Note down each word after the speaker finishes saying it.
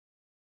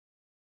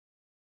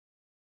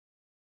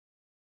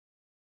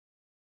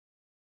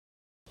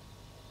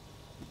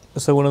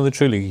So one of the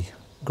truly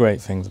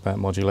great things about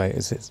Modul8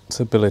 is its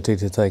ability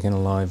to take in a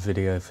live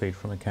video feed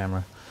from a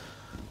camera.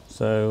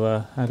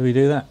 So how do we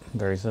do that?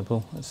 Very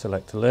simple. Let's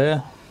select a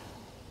layer.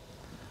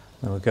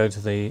 Then we'll go to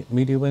the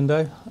media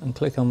window and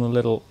click on the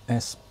little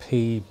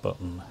SP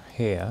button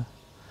here.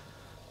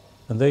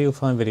 And there you'll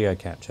find video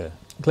capture.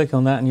 Click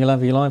on that and you'll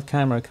have your live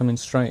camera coming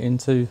straight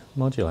into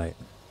Modul8.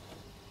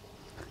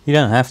 You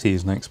don't have to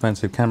use an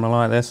expensive camera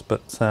like this,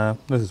 but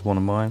this is one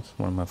of mine,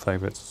 one of my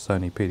favourites,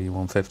 Sony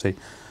PD150.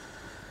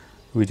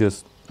 We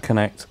just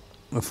connect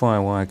the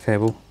firewire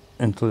cable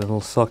into a little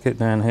socket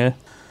down here,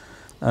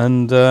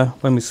 and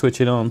when we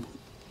switch it on,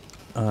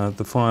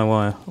 the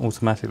firewire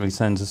automatically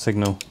sends a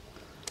signal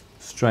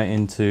straight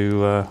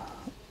into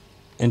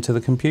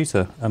the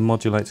computer, and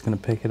Modul8's going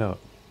to pick it up.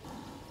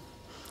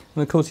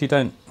 And of course you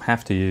don't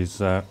have to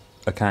use a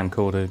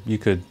camcorder. You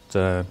could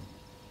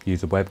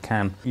use a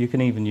webcam. You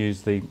can even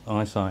use the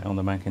iSight on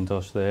the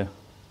Macintosh there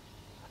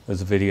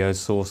as a video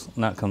source,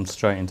 and that comes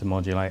straight into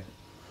Modul8.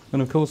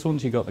 And of course,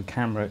 once you've got the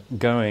camera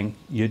going,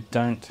 you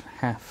don't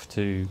have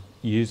to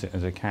use it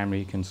as a camera.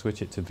 You can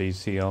switch it to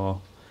VCR.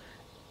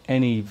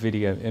 Any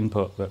video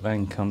input that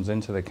then comes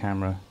into the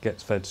camera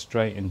gets fed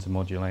straight into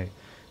Modul8.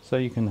 So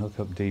you can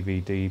hook up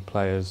DVD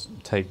players,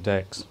 tape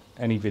decks,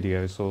 any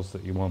video source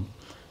that you want,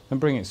 and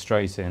bring it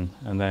straight in,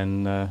 and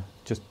then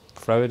just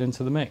throw it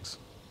into the mix.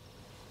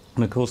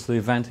 And of course, the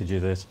advantage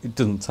of this, it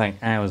doesn't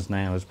take hours and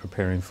hours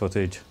preparing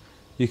footage.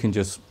 You can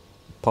just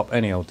pop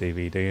any old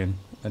DVD in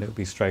and it'll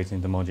be straight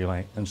into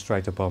Modul8 and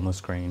straight up on the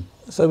screen.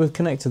 So we've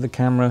connected the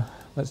camera.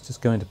 Let's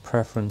just go into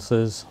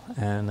preferences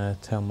and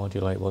tell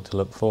Modul8 what to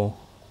look for.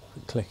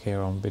 Click here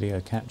on video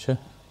capture.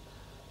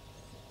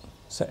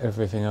 Set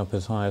everything up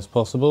as high as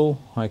possible,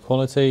 high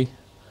quality,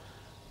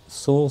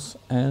 source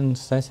and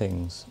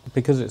settings.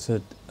 Because it's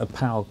a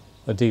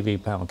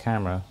DV PAL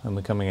camera and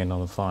we're coming in on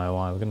the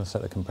firewire, we're going to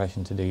set the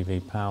compression to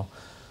DV PAL,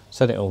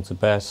 set it all to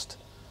best,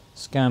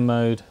 scan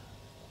mode,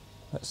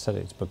 let's set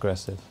it to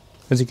progressive.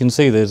 As you can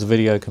see, there's a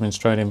video coming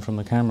straight in from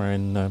the camera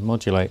in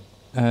Modul8,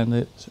 and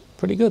it's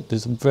pretty good.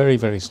 There's a very,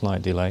 very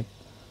slight delay,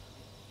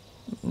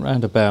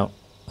 around about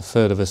a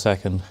third of a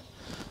second,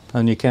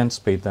 and you can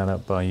speed that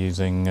up by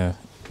using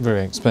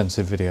very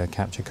expensive video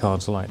capture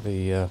cards like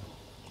the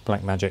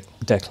Blackmagic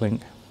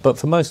Decklink. But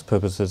for most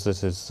purposes,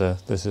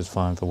 this is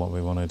fine for what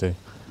we want to do.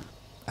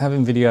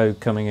 Having video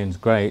coming in is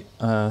great,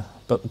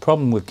 but the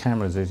problem with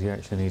cameras is you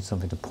actually need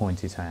something to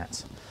point it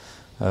at.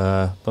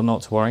 But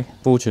not to worry.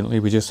 Fortunately,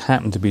 we just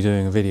happen to be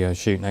doing a video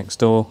shoot next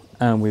door,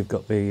 and we've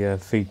got the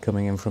feed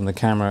coming in from the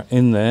camera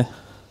in there.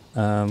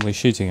 We're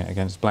shooting it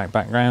against black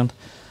background,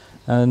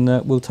 and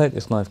we'll take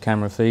this live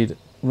camera feed,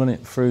 run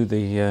it through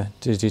the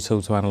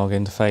digital to analog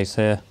interface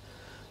here,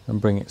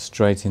 and bring it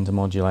straight into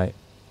Modul8.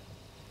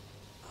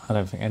 I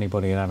don't think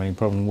anybody will have any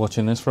problem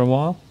watching this for a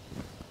while.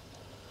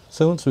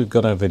 So once we've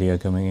got our video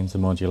coming into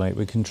Modul8,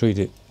 we can treat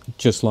it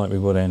just like we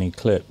would any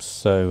clips.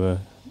 So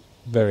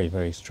very,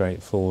 very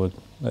straightforward.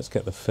 Let's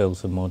get the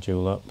filter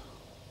module up,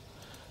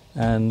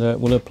 and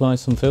we'll apply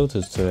some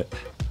filters to it.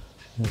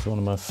 Here's one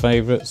of my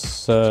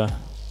favourites.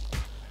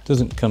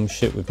 Doesn't come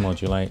shit with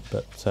Modul8,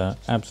 but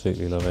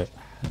absolutely love it.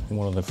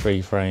 One of the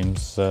free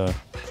frames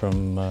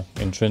from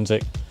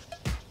Intrinsic,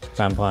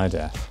 Vampire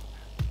Death.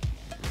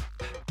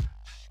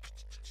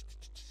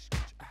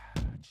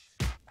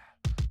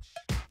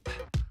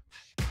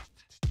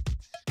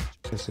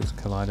 This is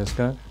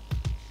Kaleidoscope.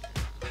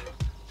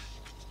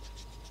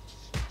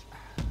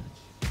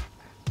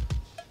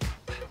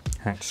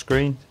 Hatch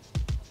screen.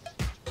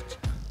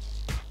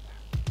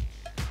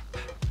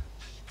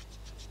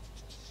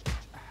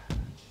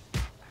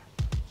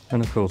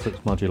 And of course it's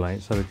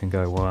Modul8, so we can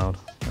go wild.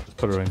 Let's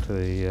put her into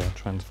the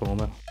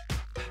transformer.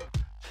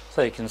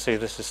 So you can see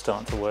this is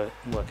starting to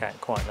work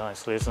out quite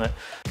nicely, isn't it?